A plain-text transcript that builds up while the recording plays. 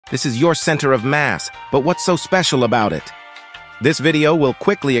This is your center of mass, but what's so special about it? This video will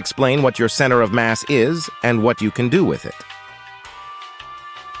quickly explain what your center of mass is and what you can do with it.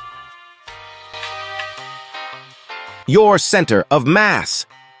 Your center of mass.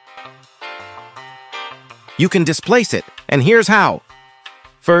 You can displace it, and here's how.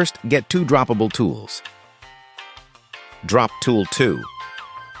 First, get two droppable tools. Drop tool 2.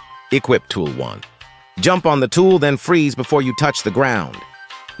 Equip tool 1. Jump on the tool, then freeze before you touch the ground.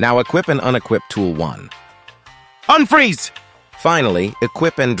 Now equip and unequip tool 1. Unfreeze! Finally,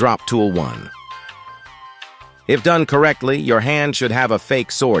 equip and drop tool 1. If done correctly, your hand should have a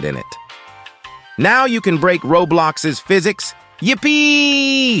fake sword in it. Now you can break Roblox's physics.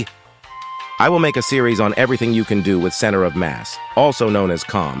 Yippee! I will make a series on everything you can do with center of mass, also known as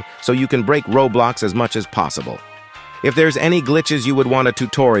COM, so you can break Roblox as much as possible. If there's any glitches you would want a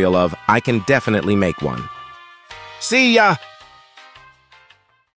tutorial of, I can definitely make one. See ya!